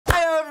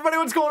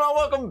what's going on?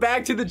 Welcome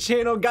back to the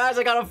channel. Guys,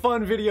 I got a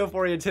fun video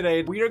for you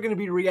today. We are going to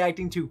be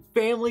reacting to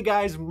Family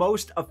Guy's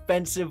most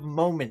offensive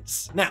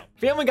moments. Now,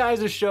 Family Guy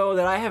is a show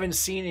that I haven't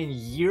seen in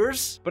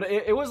years, but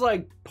it was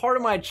like part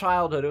of my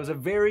childhood. It was a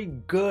very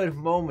good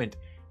moment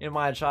in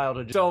my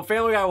childhood. So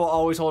Family Guy will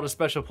always hold a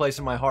special place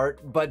in my heart,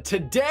 but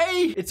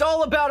today it's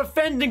all about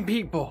offending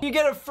people. You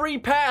get a free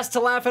pass to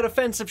laugh at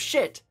offensive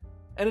shit,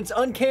 and it's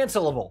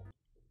uncancelable.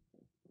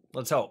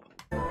 Let's hope.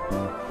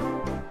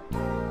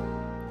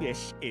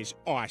 This is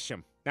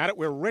awesome. Now that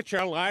we're rich,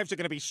 our lives are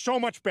going to be so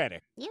much better.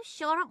 You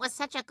sure it was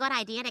such a good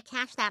idea to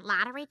cash that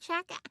lottery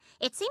check?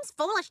 It seems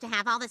foolish to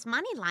have all this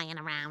money lying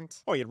around.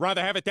 Oh, you'd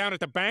rather have it down at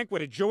the bank where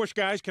the Jewish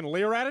guys can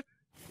leer at it?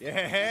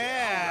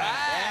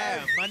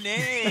 Yeah,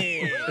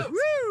 money.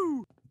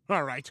 Woo!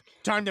 All right,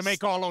 time to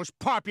make all those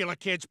popular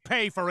kids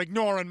pay for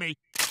ignoring me.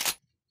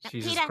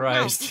 Jesus Peter,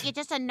 Christ. no, you're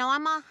just a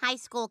normal high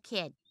school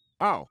kid.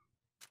 Oh.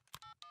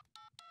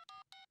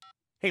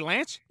 Hey,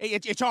 Lance,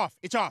 it's off.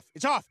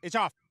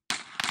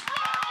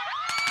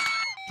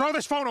 Throw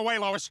this phone away,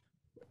 Lois.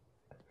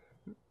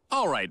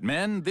 All right,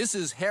 men, this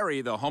is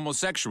Harry the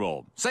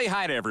homosexual. Say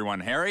hi to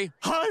everyone, Harry.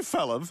 Hi,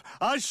 fellas.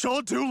 I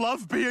sure do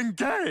love being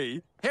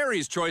gay.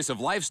 Harry's choice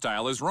of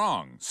lifestyle is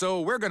wrong, so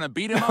we're gonna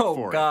beat him up Oh,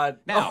 for God. it.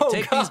 Now, Oh,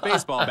 take God. these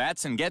baseball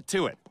bats and get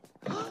to it.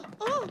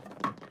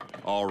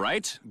 All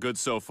right, good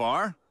so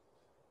far.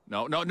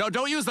 No,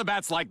 don't use the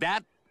bats like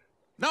that.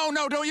 No,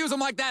 don't use them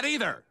like that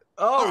either.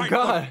 Oh, All right,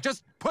 God. look,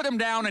 just put them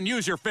down and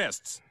use your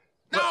fists.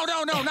 No,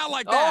 not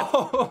like that.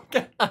 Oh,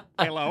 God.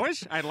 Hey,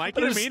 Lois, I'd like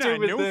you What to a meet a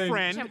stupid new thing.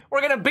 friend. We're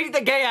gonna beat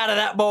the gay out of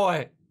that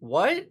boy.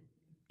 What?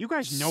 You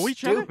guys know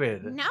each other?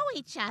 Stupid. Know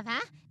each other?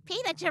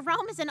 Peter,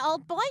 Jerome is an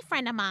old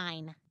boyfriend of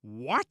mine.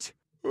 What?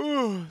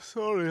 Oh,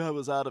 sorry, I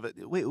was out of it.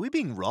 Wait, are we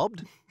being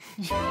robbed?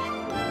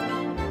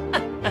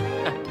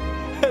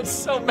 It's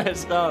so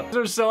messed up.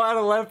 They're so out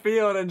of left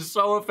field and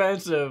so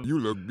offensive. You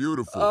look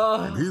beautiful,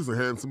 and he's a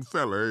handsome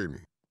fella, ain't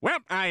he? Well,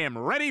 I am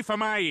ready for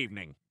my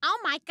evening. Oh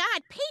my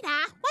God, Peter,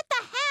 what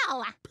the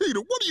hell?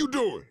 Peter, what are you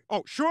doing?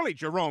 Oh, surely,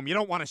 Jerome, you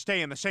don't want to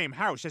stay in the same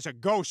house as a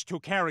ghost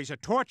who carries a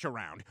torch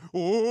around.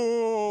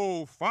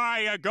 Oh,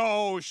 fire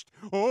ghost.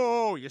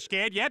 Oh, you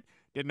scared yet?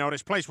 Didn't know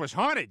this place was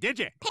haunted, did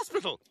you?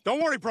 Hospital.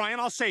 Don't worry, Brian,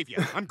 I'll save you.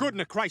 I'm good in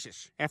a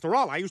crisis. After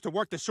all, I used to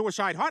work the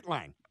suicide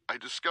hotline. I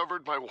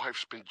discovered my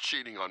wife's been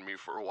cheating on me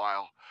for a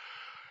while,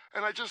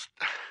 and I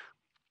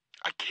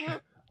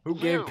can't. Who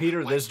gave live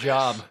Peter like this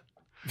job?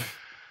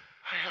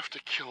 I have to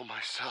kill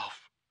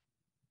myself.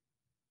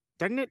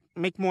 Doesn't it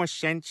make more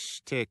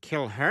sense to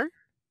kill her?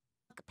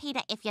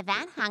 Peter, if you're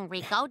that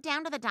hungry, go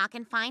down to the dock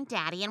and find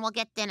Daddy and we'll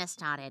get dinner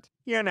started.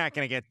 You're not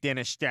going to get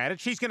dinner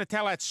started. She's going to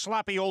tell that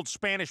sloppy old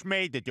Spanish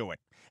maid to do it.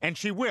 And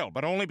she will,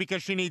 but only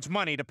because she needs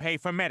money to pay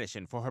for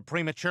medicine for her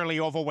prematurely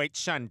overweight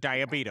son,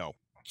 Diabito.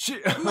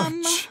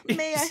 Mama,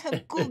 may I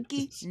have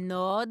cookie?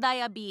 No,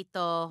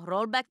 Diabito.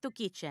 Roll back to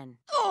kitchen.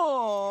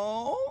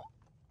 Oh.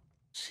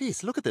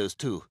 Jeez, look at those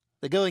two.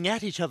 They're going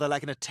at each other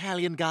like an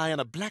Italian guy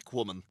and a black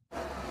woman.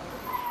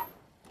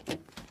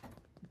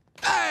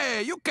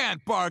 Hey, you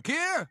can't park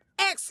here.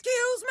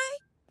 Excuse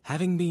me?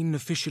 Having been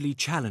officially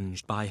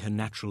challenged by her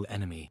natural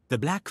enemy, the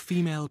black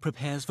female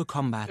prepares for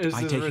combat This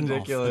by is taking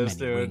ridiculous, off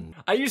the many dude. wings.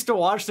 I used to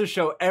watch this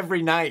show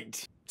every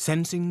night.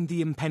 Sensing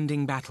the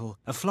impending battle,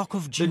 a flock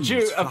of Jews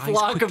A flies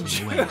flock of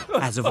quickly away, Jews.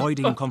 as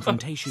avoiding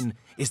confrontation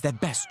is their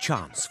best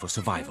chance for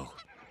survival.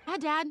 Yeah,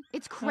 Dad,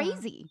 it's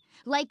crazy.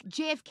 Like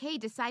JFK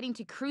deciding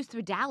to cruise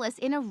through Dallas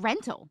in a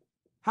rental.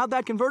 How'd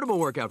that convertible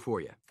work out for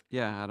you?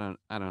 Yeah,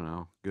 I don't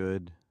know.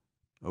 Good.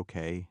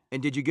 Okay.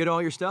 And did you get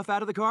all your stuff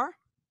out of the car?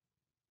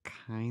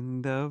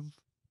 Kind of.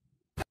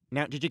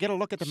 Now, did you get a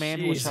look at the man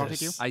who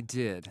assaulted you? I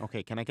did.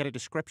 Okay, can I get a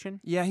description?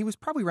 Yeah, he was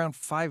probably around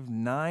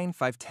 5'9",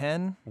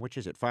 5'10". Which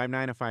is it,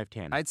 5'9" or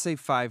 5'10"? I'd say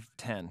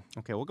 5'10".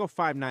 Okay, we'll go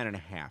 5'9" and a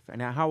half. And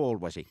now, how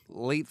old was he?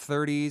 Late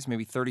 30s,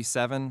 maybe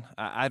 37.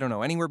 I don't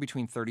know, anywhere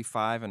between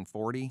 35 and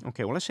 40.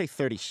 Okay, well, let's say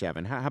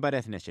 37. How about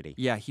ethnicity?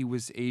 Yeah, he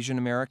was Asian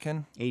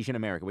American. Asian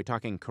American. We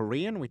talking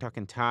Korean? We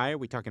talking Thai?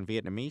 We talking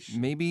Vietnamese?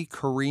 Maybe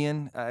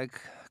Korean.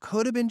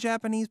 Could have been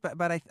Japanese, but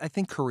I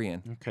think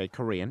Korean. Okay,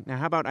 Korean. Now,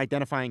 how about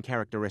identifying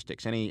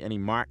characteristics? Any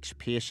marks,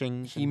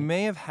 piercings? He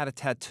may have had a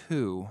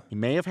tattoo. He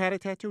may have had a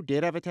tattoo?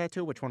 Did have a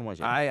tattoo? Which one was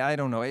it? I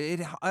don't know.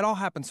 It all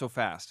happened so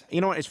fast.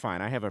 You know what? It's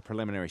fine. I have a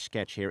preliminary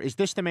sketch here. Is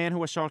this the man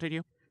who assaulted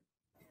you?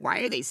 Why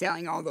are they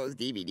selling all those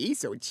DVDs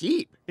so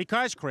cheap?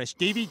 Because, Chris,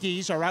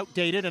 DVDs are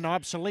outdated and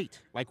obsolete,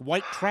 like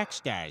white track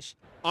stars.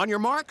 On your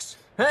marks?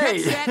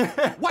 Hey! Get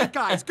set! White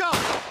guys, go!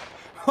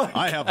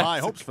 I have high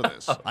hopes for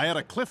this. I had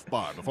a Cliff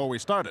Bar before we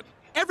started.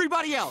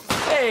 Everybody else!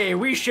 Hey,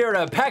 we shared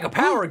a pack of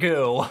power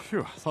goo.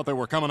 Phew, I thought they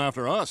were coming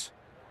after us.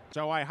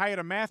 So I hired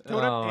a math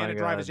tutor Oh, and my a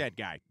driver's God. ed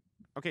guy.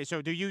 Okay,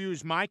 so do you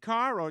use my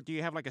car, or do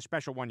you have like a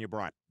special one you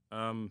brought?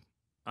 I'm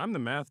the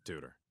math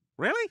tutor.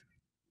 Really?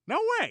 No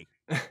way.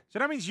 So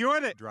that means you're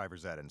the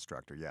driver's ed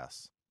instructor,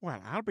 yes. Well,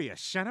 I'll be a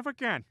son of a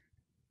gun.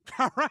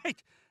 All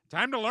right,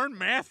 time to learn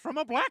math from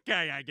a black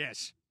guy, I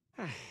guess.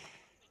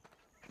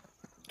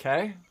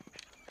 Okay.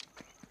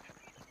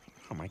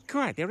 Oh my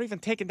God, they're even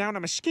taking down the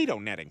mosquito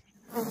netting.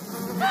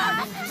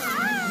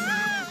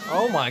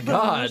 Oh my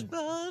god.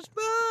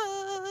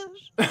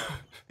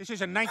 This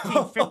is a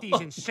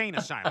 1950s insane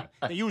asylum.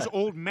 They use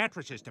old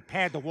mattresses to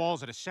pad the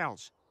walls of the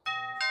cells.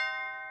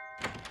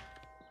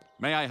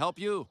 May I help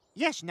you?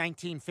 Yes,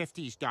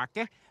 1950s,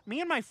 Doctor.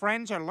 Me and my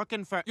friends are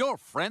looking for... You're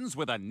friends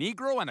with a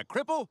Negro and a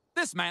cripple?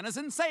 This man is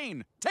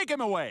insane. Take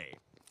him away.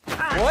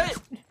 What?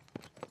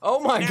 Oh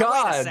my now,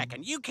 god. Wait a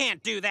second. You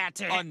can't do that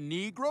to... A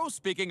Negro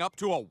speaking up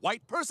to a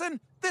white person?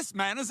 This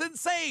man is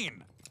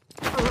insane.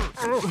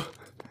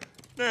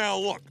 Now,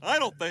 look, I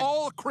don't think...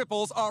 All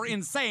cripples are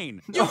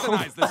insane.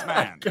 Euthanize this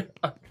man.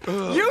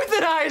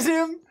 Euthanize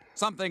him?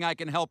 Something I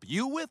can help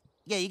you with?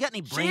 Yeah, you got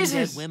any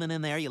brain-dead women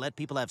in there you let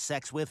people have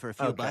sex with for a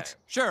few bucks?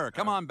 Sure,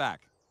 come on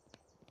back.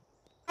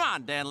 Come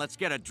on, Dan, let's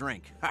get a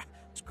drink.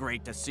 It's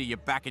great to see you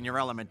back in your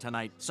element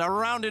tonight,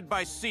 surrounded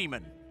by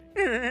seamen.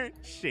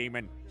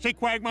 Seaman. Say,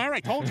 Quagmire,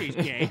 I told you he's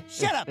gay.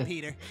 Shut up,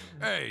 Peter.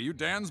 Hey, you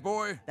Dan's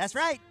boy? That's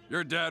right.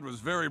 Your dad was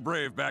very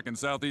brave back in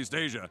Southeast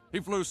Asia. He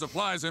flew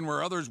supplies in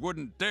where others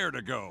wouldn't dare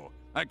to go.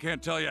 I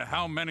can't tell you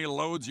how many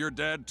loads your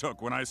dad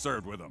took when I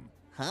served with him.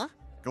 Huh?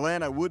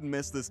 Glenn, I wouldn't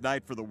miss this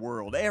night for the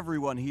world.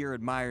 Everyone here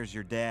admires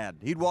your dad.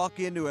 He'd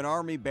walk into an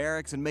army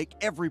barracks and make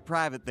every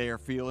private there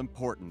feel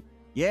important.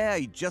 Yeah,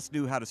 he just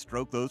knew how to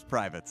stroke those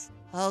privates.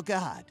 Oh,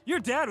 God. Your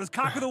dad was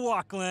cock of the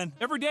walk, Glenn.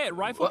 Every day at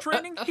rifle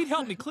training, he'd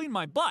help me clean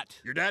my butt.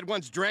 Your dad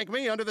once drank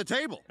me under the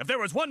table. If there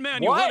was one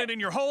man you wanted in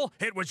your hole,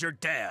 it was your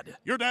dad.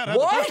 Your dad had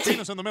the best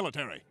penis in the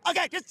military.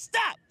 Okay, just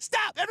stop!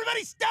 Stop!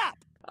 Everybody stop!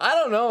 I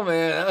don't know,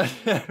 man.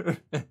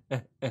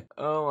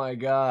 Oh my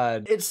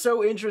god. It's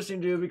so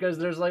interesting, dude, because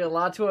there's like a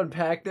lot to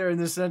unpack there in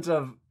the sense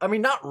of, I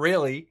mean, not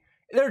really.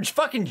 They're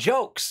fucking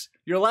jokes.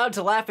 You're allowed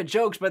to laugh at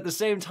jokes, but at the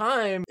same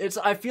time,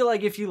 I feel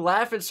like if you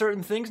laugh at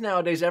certain things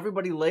nowadays,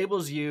 everybody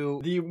labels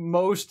you the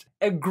most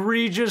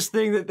egregious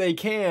thing that they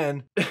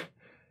can. It's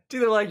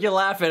either like you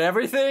laugh at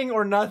everything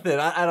or nothing.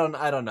 I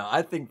don't know.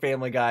 I think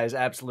Family Guy is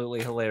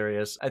absolutely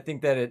hilarious. I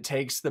think that it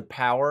takes the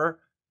power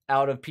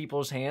out of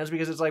people's hands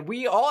because it's like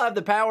we all have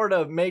the power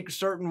to make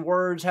certain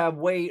words have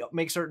weight,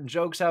 make certain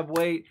jokes have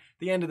weight. At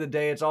the end of the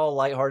day, it's all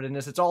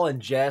lightheartedness. It's all in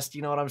jest,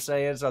 you know what I'm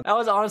saying? So that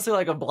was honestly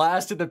like a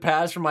blast in the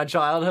past from my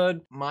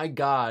childhood. My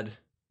God.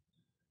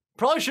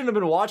 Probably shouldn't have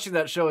been watching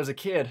that show as a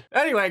kid.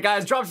 Anyway,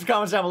 guys, drop some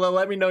comments down below.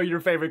 Let me know your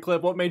favorite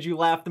clip. What made you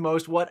laugh the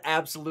most? What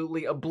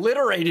absolutely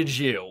obliterated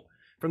you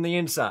from the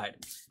inside?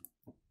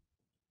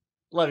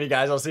 Love you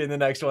guys. I'll see you in the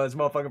next one. It's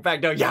motherfucking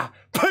Facto. Yeah.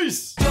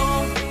 Peace.